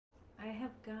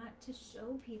forgot to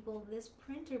show people this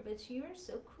printer, but you're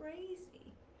so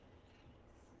crazy.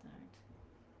 Start.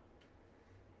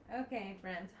 Okay,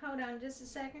 friends, hold on just a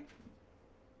second.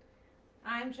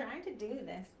 I'm trying to do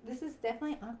this. This is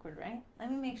definitely awkward, right?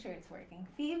 Let me make sure it's working.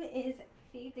 Phoebe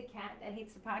the cat that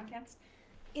hates the podcast,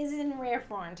 is in rare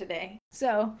form today.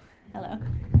 So, hello.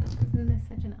 Isn't this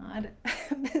such an odd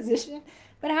position?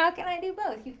 But how can I do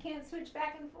both? You can't switch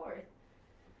back and forth.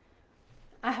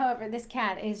 However, this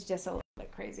cat is just a little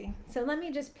bit crazy. So let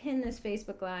me just pin this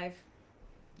Facebook Live,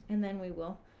 and then we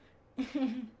will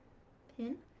pin.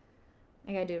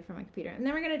 I gotta do it from my computer. And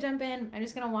then we're gonna jump in. I'm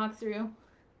just gonna walk through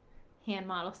hand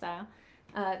model style.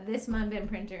 This Munbyn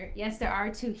printer. Yes, there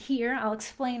are two here. I'll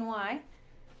explain why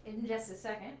in just a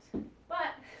second.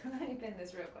 But let me pin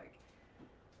this real quick.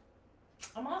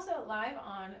 I'm also live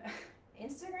on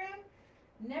Instagram.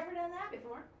 Never done that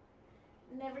before.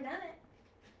 Never done it.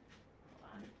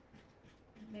 Hold on.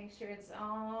 Make sure it's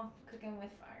all cooking with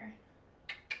fire.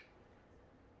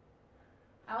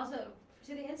 Also,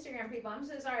 to the Instagram people, I'm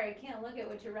so sorry I can't look at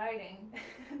what you're writing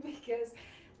because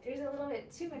there's a little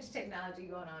bit too much technology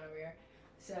going on over here.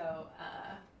 So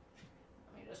let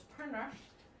me just print this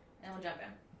and we'll jump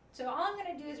in. So all I'm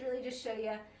going to do is really just show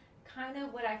you kind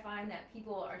of what I find that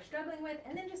people are struggling with,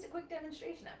 and then just a quick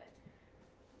demonstration of it.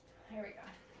 Here we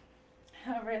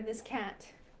go. However, this cat,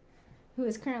 who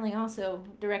is currently also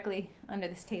directly under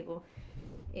this table,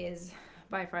 is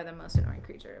by far the most annoying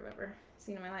creature I've ever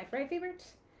seen in my life. Right, Phoebert?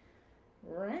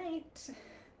 Right.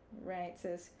 Right,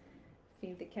 says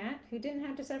Feed the cat, who didn't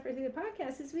have to suffer through the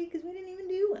podcast this week because we didn't even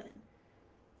do one.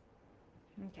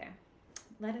 Okay.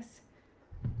 Let us...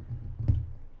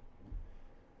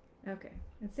 Okay.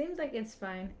 It seems like it's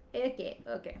fine. Okay.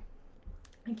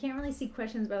 I can't really see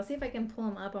questions, but I'll see if I can pull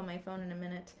them up on my phone in a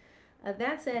minute.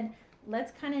 That said,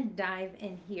 let's kind of dive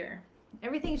in here.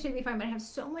 Everything should be fine, but I have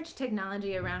so much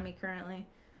technology around me currently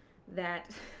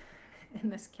that...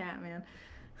 And this cat, man.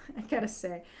 I gotta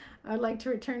say, I'd like to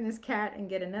return this cat and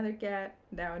get another cat.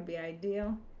 That would be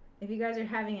ideal. If you guys are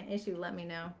having an issue, let me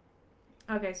know.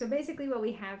 Okay, so basically what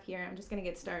we have here, I'm just gonna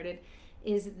get started,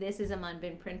 is this is a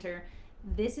Munbyn printer.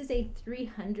 This is a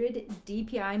 300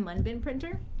 DPI Munbyn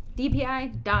printer.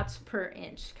 DPI, dots per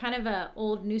inch. Kind of a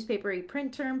old newspapery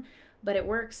print term, but it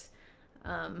works.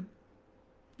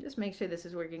 Just make sure this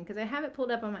is working because I have it pulled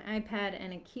up on my iPad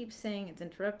and it keeps saying it's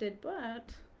interrupted,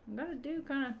 but I'm gonna do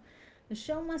kind of, the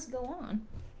show must go on.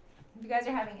 If you guys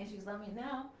are having issues, let me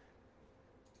know.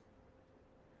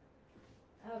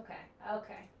 Okay.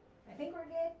 I think we're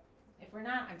good. If we're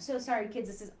not, I'm so sorry, kids.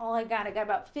 This is all I got. I got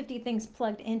about 50 things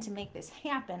plugged in to make this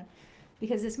happen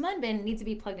because this Munbyn needs to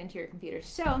be plugged into your computer.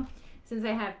 So, since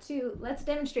I have two, let's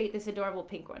demonstrate this adorable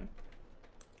pink one.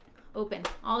 Open.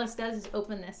 All this does is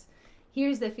open this.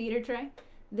 Here's the feeder tray.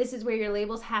 This is where your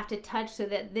labels have to touch so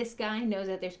that this guy knows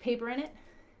that there's paper in it.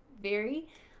 Very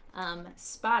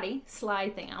spotty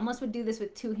slide thing. I almost would do this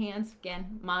with two hands.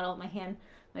 Again, model,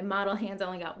 my model hands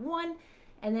only got one.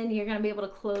 And then you're going to be able to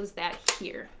close that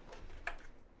here.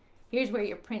 Here's where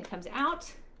your print comes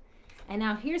out. And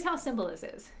now here's how simple this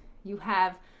is. You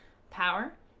have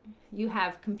power, you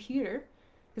have computer,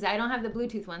 because I don't have the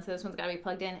Bluetooth one, so this one's got to be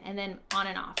plugged in, and then on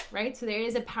and off, right? So there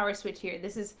is a power switch here.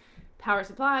 This is power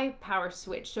supply, power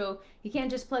switch. So you can't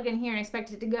just plug in here and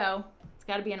expect it to go. It's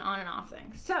got to be an on and off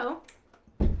thing. So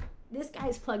this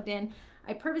guy's plugged in.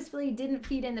 I purposefully didn't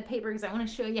feed in the paper because I want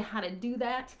to show you how to do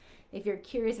that if you're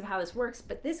curious of how this works,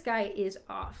 but this guy is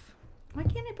off. Why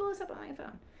can't I pull this up on my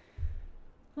phone?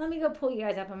 Let me go pull you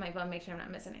guys up on my phone, make sure I'm not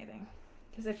missing anything.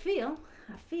 Because I feel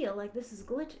like this is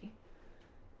glitchy.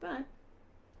 But,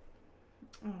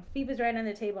 oh, Phoebe's right on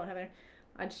the table, Heather.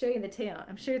 I'd show you the tail.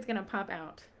 I'm sure it's going to pop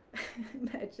out.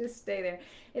 But just stay there.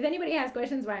 If anybody has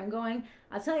questions why I'm going,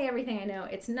 I'll tell you everything I know.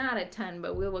 It's not a ton,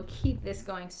 but we will keep this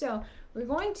going. So, we're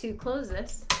going to close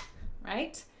this,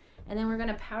 right? And then we're going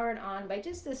to power it on by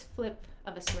just this flip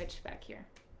of a switch back here.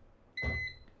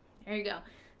 There you go.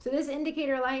 So this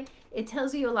indicator light, it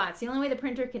tells you a lot. It's the only way the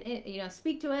printer can,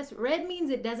 speak to us. Red means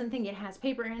it doesn't think it has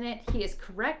paper in it. He is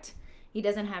correct. He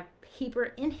doesn't have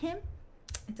paper in him.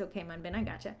 It's okay, Munbyn, I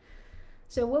gotcha.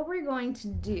 So what we're going to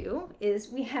do is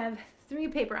we have 3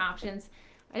 paper options.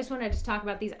 I just want to talk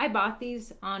about these. I bought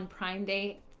these on Prime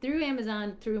Day through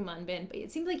Amazon, through Munbyn, but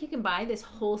it seems like you can buy this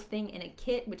whole thing in a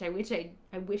kit, which I wish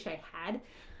I had.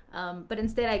 But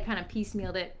instead I kind of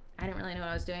piecemealed it. I didn't really know what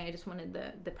I was doing. I just wanted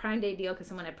the Prime Day deal because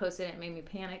someone had posted it and it made me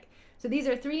panic. So these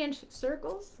are 3-inch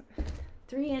circles,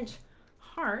 3-inch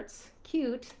hearts,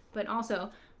 cute, but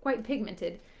also quite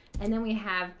pigmented. And then we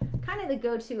have kind of the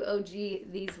go-to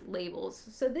OG, these labels.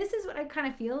 So this is what I kind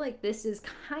of feel like this is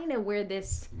kind of where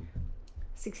this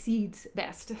succeeds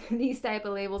best. These type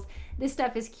of labels. This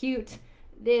stuff is cute.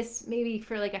 This maybe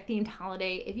for like a themed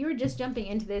holiday. If you were just jumping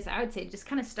into this, I would say just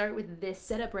kind of start with this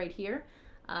setup right here.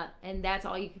 And that's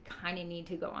all you could kind of need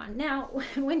to go on. Now,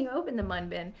 when you open the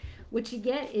Munbyn, what you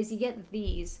get is you get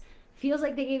these. Feels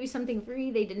like they gave you something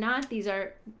free. They did not. These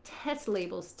are test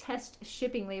labels, test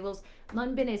shipping labels.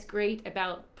 Munbyn is great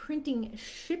about printing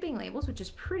shipping labels, which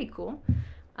is pretty cool.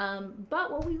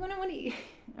 But what we want to,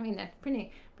 I mean, that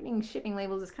printing shipping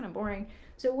labels is kind of boring.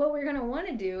 So what we're going to want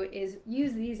to do is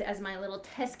use these as my little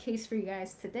test case for you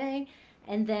guys today.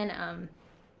 And then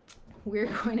we're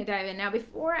going to dive in. Now,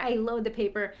 before I load the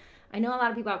paper, I know a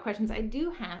lot of people have questions. I do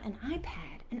have an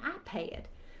iPad, an iPad.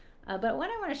 But what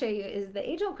I want to show you is the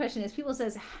age-old question is people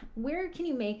says, where can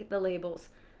you make the labels?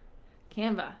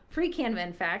 Canva, free Canva,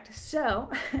 in fact. So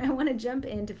I want to jump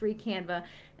into free Canva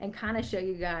and kind of show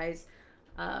you guys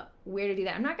where to do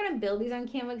that. I'm not going to build these on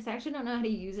Canva because I actually don't know how to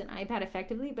use an iPad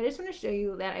effectively, but I just want to show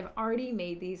you that I've already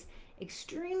made these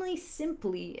extremely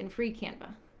simply in free Canva.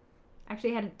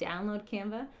 Actually, I had to download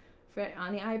Canva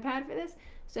on the iPad for this.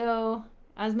 So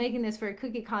I was making this for a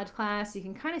Cookie College class. You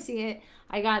can kind of see it.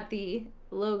 I got the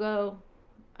logo,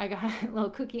 I got little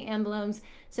cookie emblems,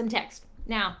 some text.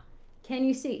 Now, can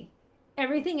you see?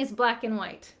 Everything is black and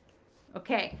white.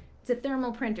 Okay, it's a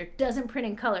thermal printer, doesn't print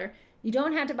in color. You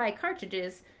don't have to buy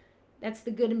cartridges. That's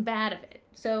the good and bad of it.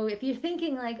 So if you're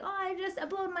thinking like, oh, I just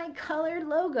upload my colored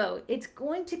logo, it's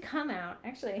going to come out,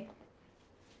 actually,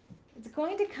 it's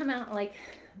going to come out like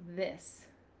this.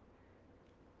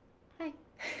 Hi,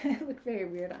 I look very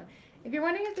weird on. If you're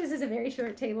wondering if this is a very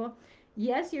short table,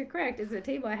 yes, you're correct. It's a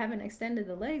table. I haven't extended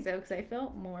the legs out because I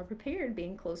felt more prepared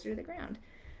being closer to the ground.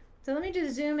 So let me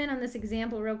just zoom in on this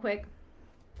example real quick.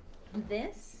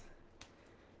 This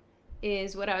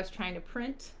is what I was trying to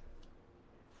print.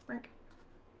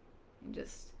 And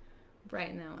just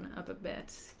brighten that one up a bit.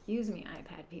 Excuse me,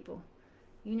 iPad people.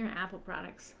 You and your Apple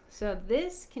products. So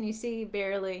this, can you see,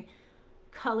 barely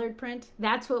colored print?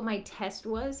 That's what my test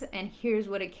was, and here's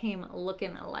what it came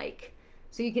looking like.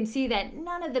 So you can see that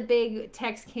none of the big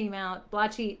text came out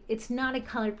blotchy. It's not a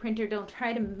colored printer. Don't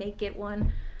try to make it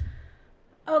one.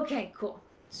 Okay, cool.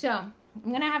 So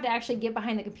I'm gonna have to actually get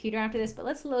behind the computer after this, but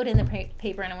let's load in the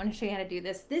paper, and I want to show you how to do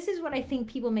this. This is what I think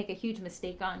people make a huge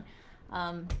mistake on.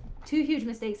 Two huge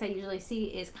mistakes I usually see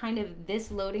is kind of this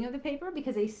loading of the paper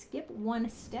because they skip one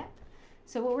step.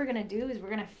 So what we're gonna do is we're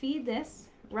gonna feed this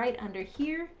right under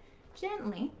here,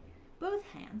 gently, both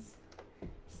hands.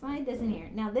 Slide this in here.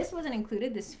 Now this wasn't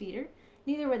included, this feeder.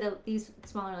 Neither were these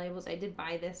smaller labels. I did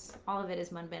buy this. All of it is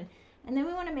Munbyn. And then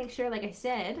we want to make sure, like I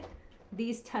said,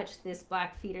 these touch this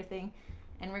black feeder thing,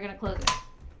 and we're gonna close it.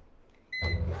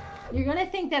 You're gonna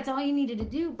think that's all you needed to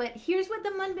do, but here's what the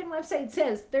Munbyn website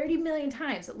says 30 million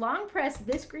times. Long press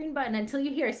this green button until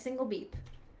you hear a single beep.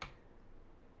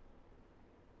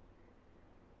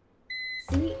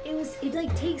 See, it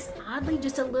like takes oddly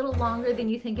just a little longer than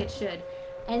you think it should.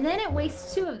 And then it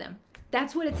wastes 2 of them.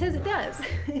 That's what it says it does.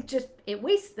 It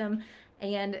wastes them,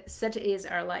 and such is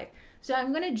our life. So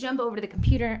I'm gonna jump over to the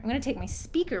computer. I'm gonna take my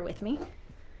speaker with me,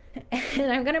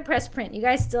 and I'm gonna press print. You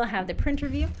guys still have the printer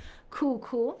view. Cool,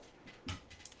 cool.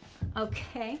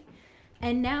 Okay,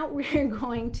 and now we're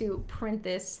going to print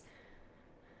this.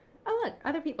 Oh look,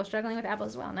 other people struggling with Apple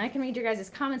as well. Now I can read your guys'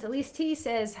 comments. At least T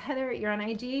says, Heather, you're on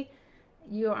IG.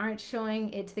 You aren't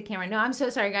showing it to the camera. No, I'm so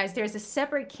sorry, guys. There's a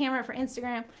separate camera for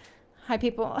Instagram. Hi,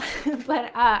 people.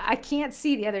 But I can't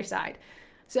see the other side.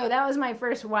 So that was my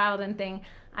first wild and thing.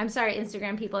 I'm sorry,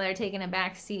 Instagram people that are taking a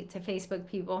back seat to Facebook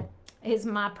people. Is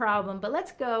my problem. But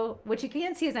let's go. What you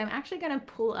can see is I'm actually going to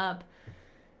pull up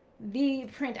the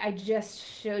print I just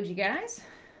showed you guys.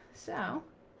 So,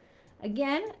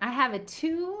 again, I have a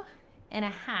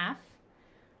 2.5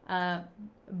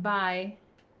 by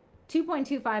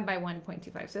 2.25 by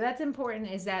 1.25. So that's important,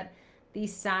 is that the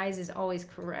size is always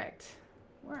correct.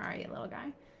 Where are you, little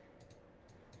guy?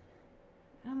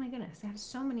 Oh my goodness, I have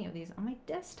so many of these on my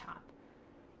desktop.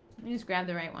 Let me just grab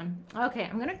the right one. Okay,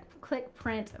 I'm gonna click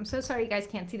print. I'm so sorry you guys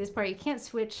can't see this part. You can't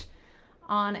switch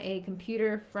on a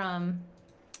computer from,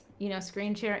 you know,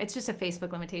 screen share. It's just a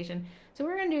Facebook limitation. So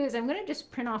what we're gonna do is I'm gonna just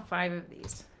print off 5 of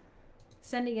these.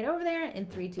 Sending it over there in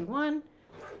 3, 2, 1.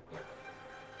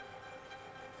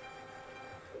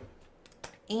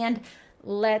 And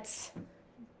let's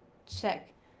check.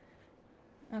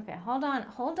 Okay, hold on,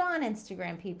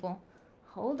 Instagram people.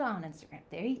 Hold on, Instagram.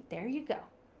 There you go.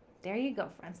 There you go,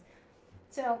 friends.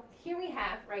 So here we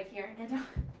have right here, and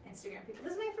Instagram people.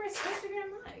 This is my first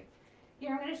Instagram live.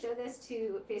 Here, I'm going to show this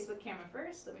to Facebook camera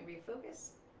first. Let me refocus.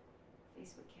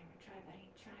 Facebook camera, try buddy.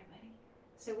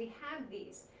 So we have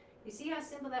these. You see how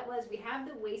simple that was? We have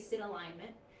the wasted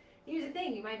alignment. Here's the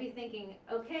thing, you might be thinking,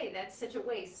 okay, that's such a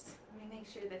waste. Let me make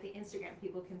sure that the Instagram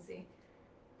people can see.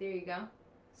 There you go.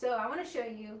 So I want to show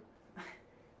you,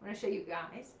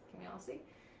 guys, can we all see?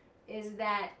 Is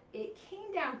that it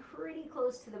came down pretty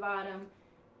close to the bottom.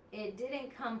 It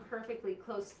didn't come perfectly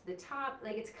close to the top,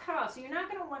 like it's cut off. So you're not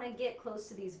going to want to get close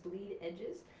to these bleed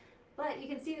edges, but you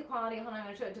can see the quality. Hold on, I'm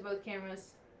going to show it to both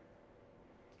cameras.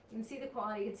 You can see the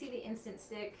quality, you can see the instant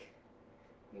stick.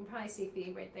 You can probably see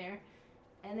feed right there.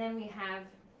 And then we have,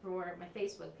 for my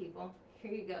Facebook people,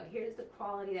 here you go. Here's the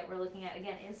quality that we're looking at.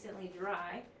 Again, instantly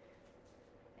dry,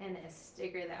 and a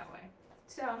sticker that way.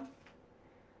 So,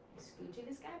 scoochie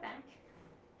this guy back.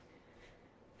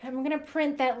 I'm gonna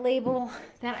print that label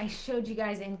that I showed you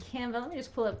guys in Canva. Let me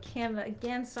just pull up Canva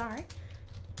again, sorry.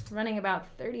 Running about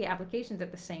 30 applications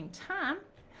at the same time,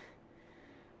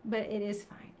 but it is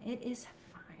fine, it is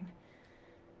fine.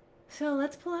 So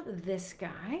let's pull up this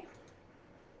guy.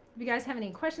 If you guys have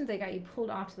any questions, I got you pulled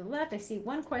off to the left. I see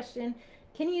one question.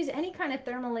 Can you use any kind of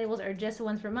thermal labels or just the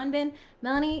ones for Munbyn?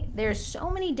 Melanie, there's so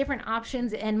many different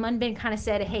options, and Munbyn kind of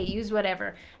said, hey, use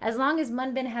whatever. As long as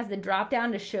Munbyn has the drop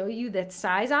down to show you that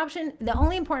size option, the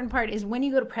only important part is when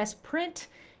you go to press print,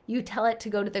 you tell it to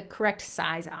go to the correct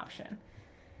size option.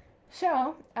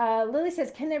 So, Lily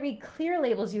says, can there be clear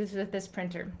labels used with this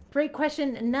printer? Great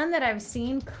question. None that I've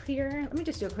seen clear. Let me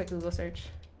just do a quick Google search.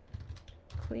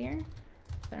 Clear.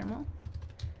 Thermal,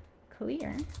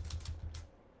 clear.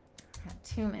 Got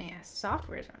too many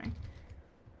softwares running.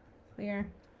 Clear,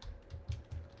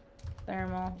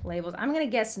 thermal labels. I'm gonna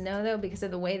guess no though, because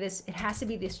of the way this, it has to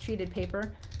be this treated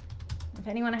paper. If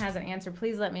anyone has an answer,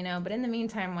 please let me know. But in the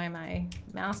meantime, while my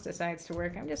mouse decides to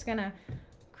work, I'm just gonna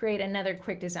create another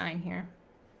quick design here.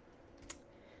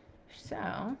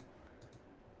 So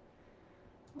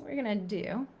what we're gonna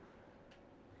do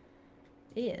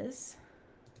is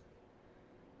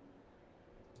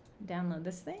download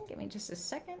this thing. Give me just a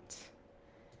second.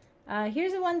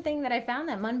 Here's the one thing that I found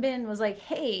that Munbyn was like,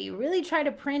 hey, really try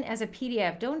to print as a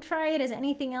PDF. Don't try it as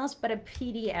anything else but a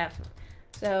PDF.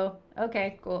 So,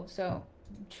 okay, cool. So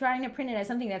trying to print it as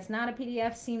something that's not a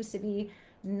PDF seems to be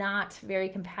not very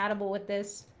compatible with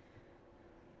this.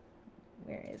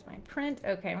 Where is my print?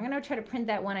 Okay, I'm going to try to print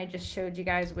that one I just showed you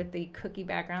guys with the cookie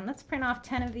background. Let's print off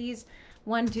 10 of these.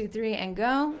 1, 2, 3, and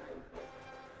go.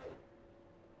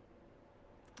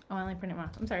 Oh, I only printed one.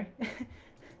 I'm sorry.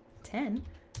 10.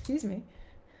 Excuse me.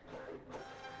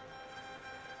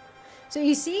 So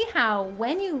you see how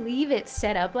when you leave it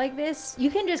set up like this,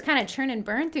 you can just kind of churn and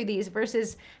burn through these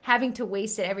versus having to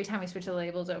waste it every time we switch the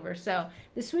labels over. So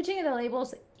the switching of the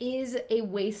labels is a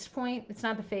waste point. It's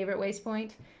not the favorite waste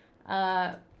point,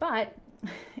 but I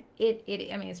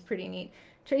mean, it's pretty neat.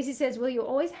 Tracy says, will you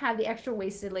always have the extra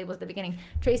wasted labels at the beginning?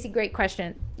 Tracy, great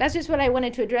question. That's just what I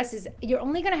wanted to address, is you're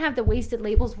only going to have the wasted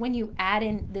labels when you add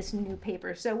in this new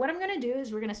paper. So what I'm going to do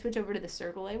is we're going to switch over to the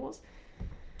circle labels.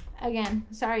 Again,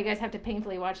 sorry you guys have to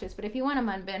painfully watch this, but if you want a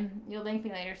Munbyn, you'll thank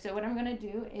me later. So what I'm going to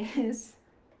do is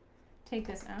take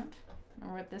this out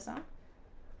and rip this off.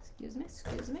 Excuse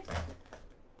me.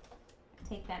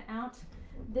 Take that out.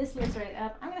 This lifts right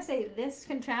up. I'm going to say this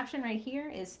contraption right here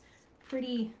is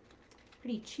pretty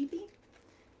cheapy.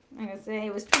 I'm gonna say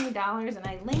it was $20, and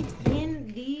I linked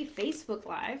in the Facebook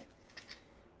Live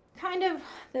kind of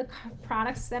the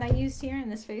products that I used here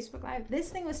in this Facebook Live. This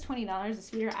thing was $20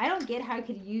 this year. I don't get how I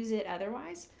could use it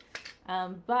otherwise,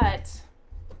 but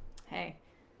hey,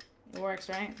 it works,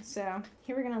 right? So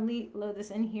here we're gonna load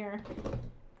this in here.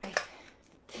 I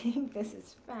think this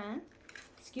is fun.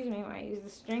 Excuse me while I use the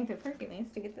strength of Hercules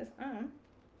to get this on.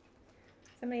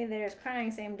 Somebody there is crying,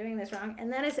 saying I'm doing this wrong,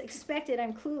 and that is expected.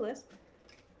 I'm clueless.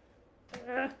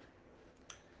 Ugh.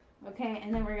 Okay,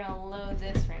 and then we're gonna load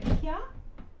this right here,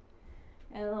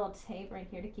 and a little tape right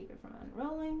here to keep it from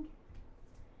unrolling.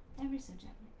 Ever so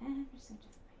gently, ever so gently.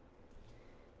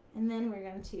 And then we're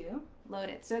going to load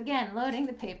it. So again, loading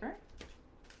the paper.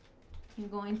 I'm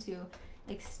going to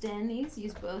extend these.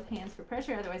 Use both hands for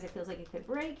pressure, otherwise it feels like it could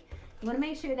break. You want to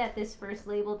make sure that this first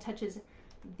label touches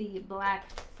the black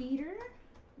feeder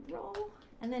roll,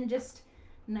 and then just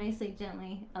nicely,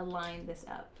 gently align this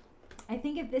up. I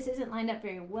think if this isn't lined up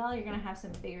very well, you're going to have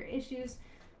some bigger issues.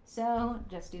 So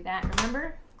just do that.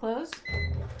 Remember, close.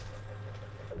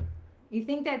 You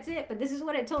think that's it, but this is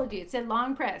what it told you. It said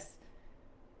long press.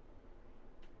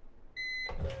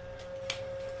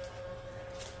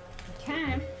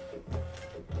 Okay.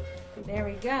 There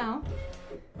we go.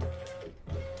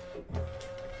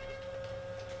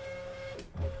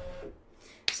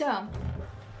 So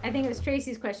I think it was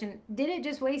Tracy's question. Did it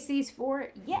just waste these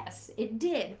 4? Yes, it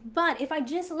did. But if I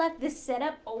just left this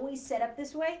setup, always set up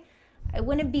this way, I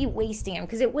wouldn't be wasting them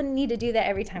because it wouldn't need to do that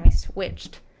every time I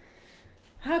switched.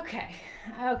 Okay,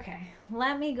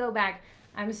 let me go back.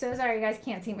 I'm so sorry you guys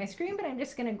can't see my screen, but I'm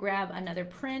just gonna grab another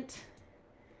print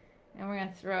and we're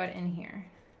gonna throw it in here.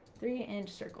 3-inch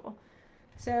circle.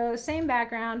 So same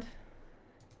background.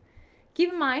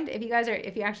 Keep in mind, if you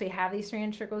actually have these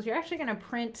 3-inch circles, you're actually gonna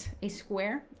print a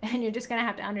square and you're just gonna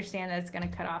have to understand that it's gonna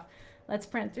cut off. Let's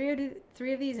print three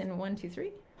of these in 1, 2,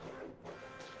 3.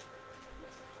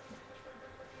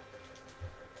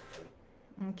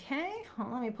 Okay, hold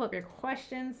on, let me pull up your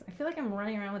questions. I feel like I'm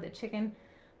running around with a chicken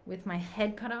with my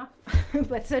head cut off,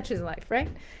 but such is life, right?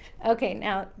 Okay,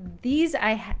 now these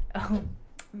oh,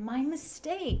 my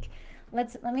mistake.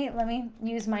 Let me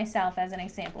use myself as an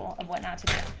example of what not to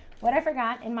do. What I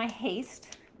forgot in my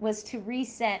haste was to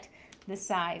reset the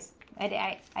size.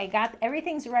 I got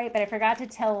everything's right, but I forgot to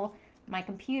tell my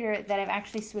computer that I've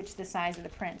actually switched the size of the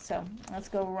print. So let's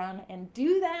go run and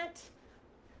do that.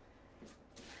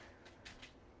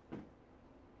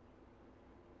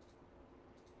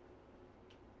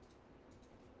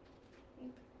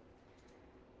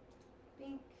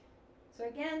 So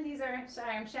again, these are,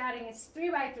 sorry, I'm shouting, it's 3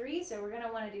 by 3, so we're going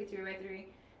to want to do 3 by 3,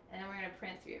 and then we're going to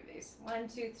print 3 of these. 1,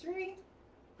 2, 3.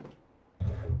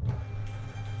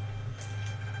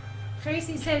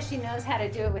 Tracy says she knows how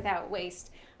to do it without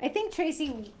waste. I think,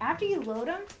 Tracy, after you load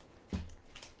them,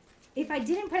 if I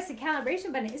didn't press the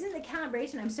calibration button, isn't the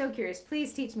calibration, I'm so curious,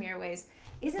 please teach me your ways,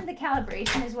 isn't the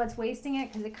calibration is what's wasting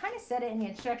it? Because it kind of said it in the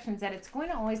instructions that it's going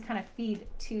to always kind of feed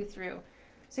 2 through.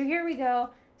 So here we go.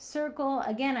 Circle,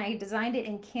 again, I designed it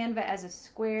in Canva as a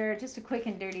square, just a quick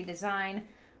and dirty design,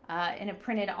 and it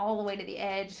printed all the way to the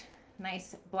edge.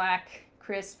 Nice black,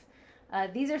 crisp.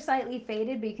 These are slightly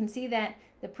faded, but you can see that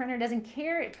the printer doesn't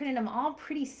care. It printed them all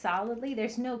pretty solidly.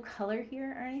 There's no color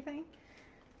here or anything.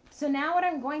 So now what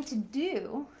I'm going to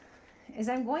do is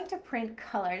I'm going to print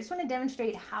color. I just want to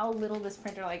demonstrate how little this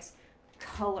printer likes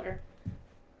color.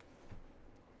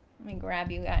 Let me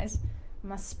grab you guys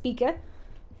my speaker.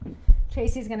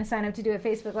 Tracy's going to sign up to do a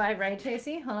Facebook Live, right,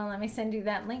 Tracy? Hold on, let me send you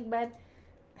that link, bud.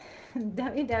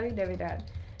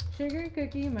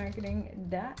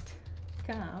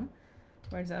 www.sugarcookiemarketing.com.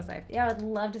 Where's else life? Yeah, I would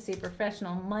love to see a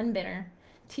professional Munbynner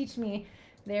teach me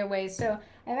their ways. So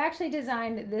I've actually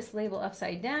designed this label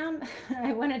upside down.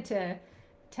 I wanted to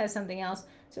test something else.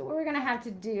 So what we're going to have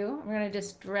to do, we're going to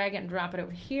just drag and drop it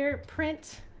over here,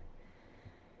 print.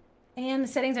 And the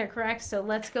settings are correct, so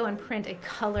let's go and print a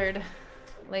colored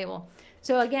label.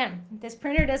 So again, this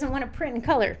printer doesn't want to print in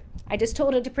color. I just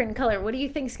told it to print in color. What do you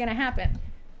think is going to happen?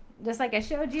 Just like I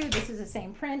showed you, this is the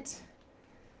same print.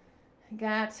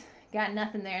 Got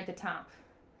nothing there at the top.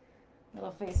 My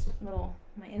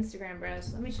Instagram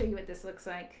browse. Let me show you what this looks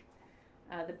like.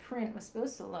 The print was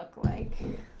supposed to look like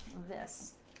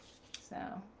this. So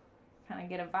kind of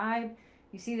get a vibe.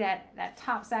 You see that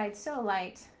top side so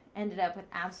light, ended up with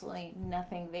absolutely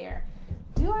nothing there.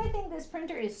 Do I think this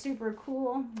printer is super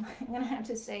cool? I'm going to have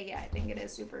to say, yeah, I think it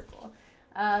is super cool.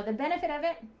 The benefit of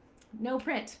it, no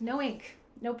print, no ink,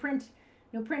 no print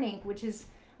ink, which is,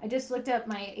 I just looked up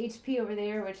my HP over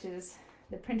there, which is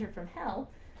the printer from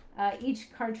hell.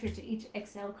 Each cartridge, each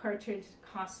XL cartridge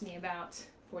cost me about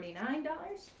 $49,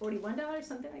 $41,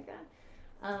 something like that.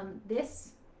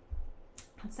 This,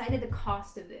 outside of the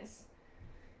cost of this,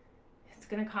 it's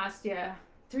going to cost you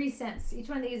 3 cents. Each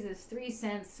one of these is 3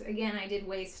 cents. Again, I did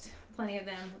waste plenty of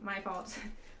them. My fault.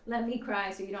 Let me cry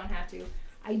so you don't have to.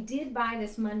 I did buy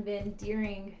this Munbyn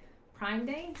during Prime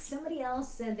Day. Somebody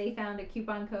else said they found a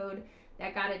coupon code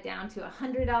that got it down to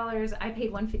 $100. I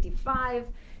paid $155. It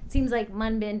seems like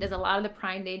Munbyn does a lot of the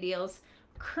Prime Day deals.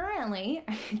 Currently,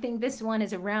 I think this one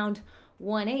is around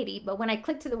 $180, but when I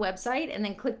clicked to the website and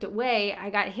then clicked away, I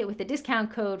got hit with a discount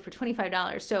code for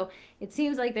 $25. So it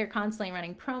seems like they're constantly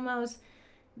running promos.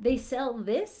 They sell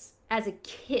this as a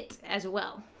kit as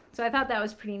well. So I thought that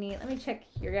was pretty neat. Let me check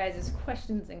your guys'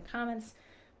 questions and comments.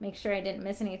 Make sure I didn't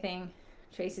miss anything.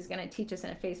 Tracy's going to teach us in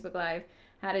a Facebook Live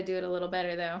how to do it a little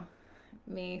better, though.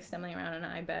 Me stumbling around on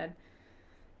an iPad.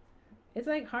 It's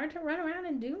like hard to run around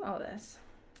and do all this.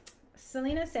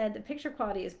 Selena said the picture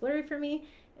quality is blurry for me.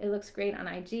 It looks great on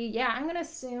IG. Yeah, I'm going to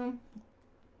assume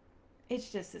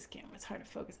it's just this camera. It's hard to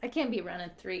focus. I can't be running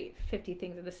 350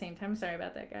 things at the same time. Sorry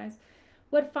about that, guys.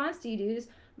 What fonts do you use?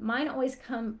 Mine always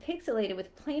come pixelated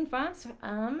with plain fonts.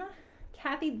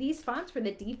 Kathy, these fonts were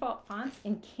the default fonts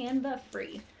in Canva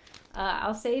free.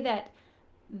 I'll say that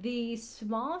the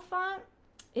small font,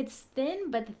 it's thin,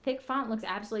 but the thick font looks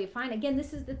absolutely fine. Again,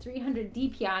 this is the 300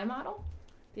 DPI model.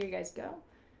 There you guys go.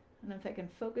 I don't know if I can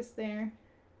focus there.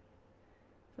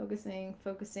 Focusing.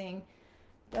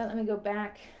 But let me go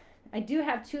back. I do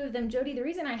have 2 of them. Jody, the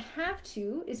reason I have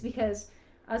 2 is because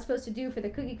I was supposed to do for the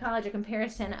Cookie College a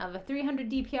comparison of a 300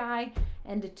 DPI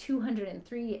and a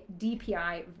 203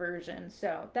 DPI version.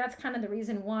 So that's kind of the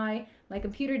reason why my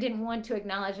computer didn't want to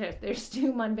acknowledge that there's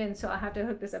 2 Munbyn, so I'll have to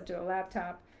hook this up to a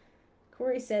laptop.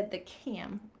 Corey said the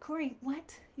cam. Corey,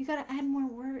 what? You got to add more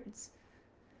words.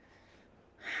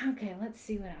 Okay, let's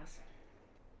see what else.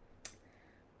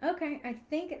 Okay, I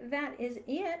think that is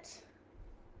it.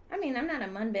 I mean, I'm not a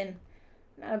Munbyn.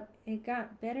 It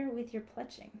got better with your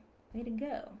pletching. Way to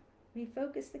go.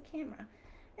 Refocus the camera. And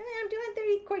then I'm doing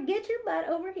 30. Corey, get your butt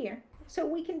over here so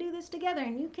we can do this together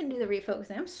and you can do the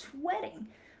refocusing. I'm sweating.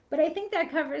 But I think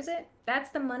that covers it. That's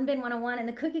the Munbyn 101. In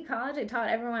the Cookie College, I taught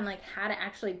everyone like how to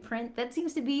actually print. That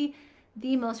seems to be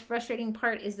the most frustrating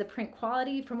part, is the print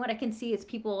quality. From what I can see, it's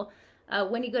people,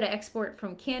 when you go to export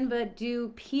from Canva,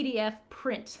 do PDF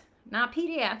print. Not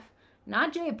PDF,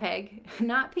 not JPEG,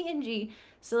 not PNG.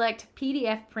 Select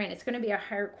PDF print. It's going to be a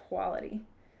higher quality.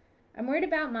 I'm worried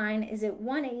about mine. Is it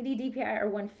 180 DPI or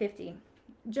 150?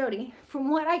 Jody,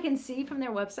 from what I can see from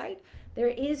their website, there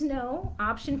is no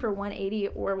option for 180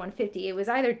 or 150. It was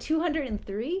either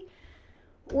 203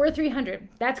 or 300.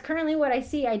 That's currently what I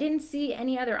see. I didn't see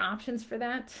any other options for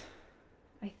that.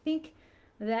 I think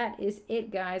that is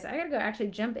it, guys. I gotta go actually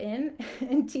jump in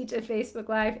and teach a Facebook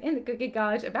Live in the Cookie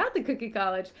College about the Cookie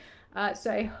College.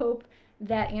 So I hope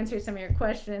that answers some of your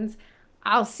questions.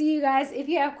 I'll see you guys. If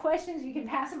you have questions, you can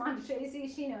pass them on to Tracy.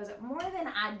 She knows more than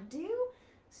I do.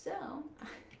 So,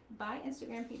 bye,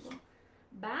 Instagram people.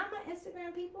 Bye, my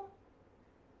Instagram people.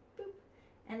 Boop.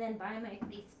 And then bye, my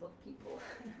Facebook people.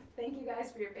 Thank you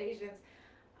guys for your patience.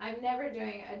 I'm never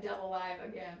doing a double live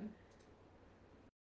again.